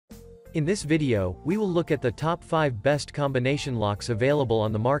In this video, we will look at the top 5 best combination locks available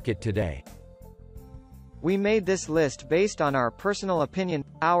on the market today. We made this list based on our personal opinion,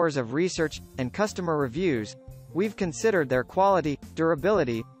 hours of research, and customer reviews. We've considered their quality,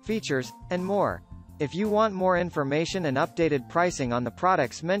 durability, features, and more. If you want more information and updated pricing on the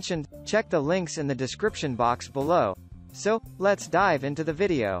products mentioned, check the links in the description box below. So, let's dive into the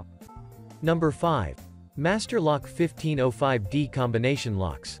video. Number 5. Master Lock 1505D Combination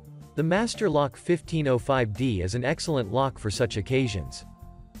Locks. The Master Lock 1505D is an excellent lock for such occasions.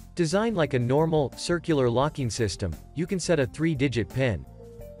 Designed like a normal, circular locking system, you can set a 3-digit PIN.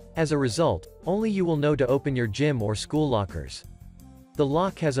 As a result, only you will know to open your gym or school lockers. The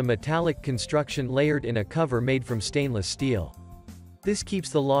lock has a metallic construction layered in a cover made from stainless steel. This keeps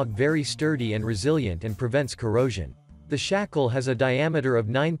the lock very sturdy and resilient and prevents corrosion. The shackle has a diameter of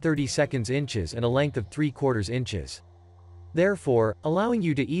 9/32 inches and a length of 3/4 inches. Therefore, allowing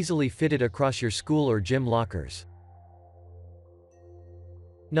you to easily fit it across your school or gym lockers.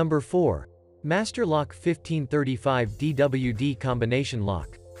 Number 4. Master Lock 1535 DWD Combination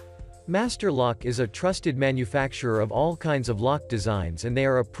Lock. Master Lock is a trusted manufacturer of all kinds of lock designs, and they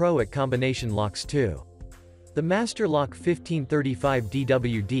are a pro at combination locks too. The Master Lock 1535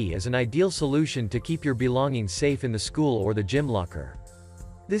 DWD is an ideal solution to keep your belongings safe in the school or the gym locker.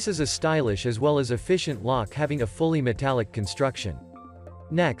 This is a stylish as well as efficient lock having a fully metallic construction.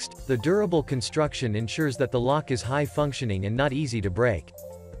 Next, the durable construction ensures that the lock is high functioning and not easy to break.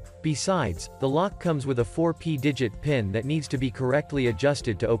 Besides, the lock comes with a 4P-digit PIN that needs to be correctly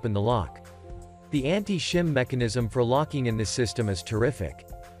adjusted to open the lock. The anti-shim mechanism for locking in this system is terrific.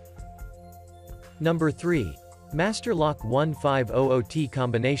 Number 3. Master Lock 1500T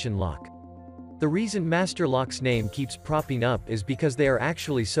Combination Lock. The reason Master Lock's name keeps propping up is because they are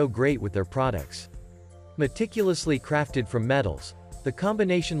actually so great with their products. Meticulously crafted from metals, the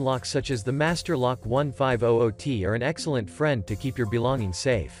combination locks such as the Master Lock 1500T are an excellent friend to keep your belongings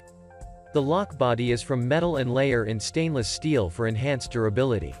safe. The lock body is from metal and layer in stainless steel for enhanced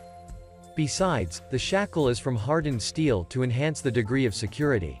durability. Besides, the shackle is from hardened steel to enhance the degree of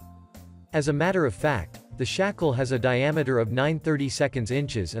security. As a matter of fact, the shackle has a diameter of 9/32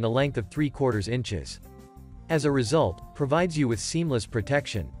 inches and a length of 3/4 inches. As a result, provides you with seamless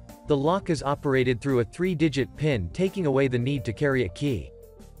protection. The lock is operated through a 3-digit PIN, taking away the need to carry a key.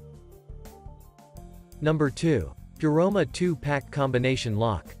 Number 2. Puroma 2-Pack Combination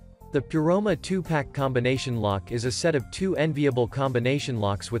Lock. The Puroma 2-Pack Combination Lock is a set of 2 enviable combination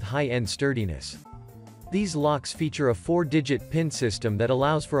locks with high-end sturdiness. These locks feature a 4-digit PIN system that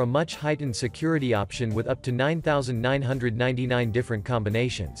allows for a much heightened security option with up to 9,999 different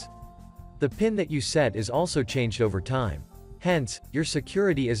combinations. The PIN that you set is also changed over time. Hence, your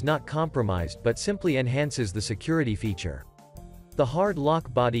security is not compromised but simply enhances the security feature. The hard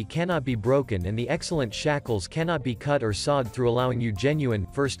lock body cannot be broken and the excellent shackles cannot be cut or sawed through, allowing you genuine,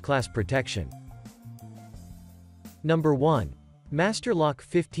 first-class protection. Number 1. Master Lock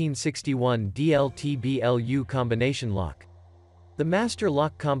 1561 DLTBLU Combination Lock. The Master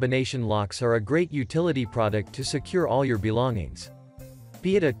Lock combination locks are a great utility product to secure all your belongings.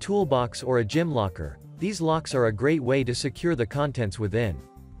 Be it a toolbox or a gym locker, these locks are a great way to secure the contents within.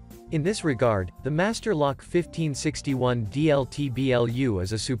 In this regard, the Master Lock 1561 DLTBLU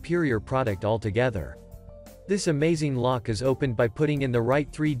is a superior product altogether. This amazing lock is opened by putting in the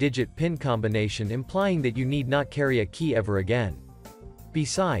right 3-digit PIN combination, implying that you need not carry a key ever again.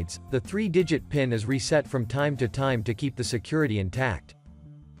 Besides, the 3-digit PIN is reset from time to time to keep the security intact.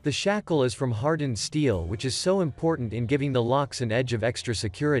 The shackle is from hardened steel, which is so important in giving the locks an edge of extra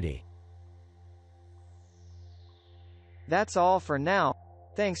security. That's all for now.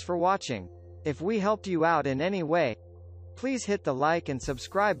 Thanks for watching. If we helped you out in any way, please hit the like and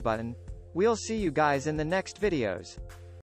subscribe button. We'll see you guys in the next videos.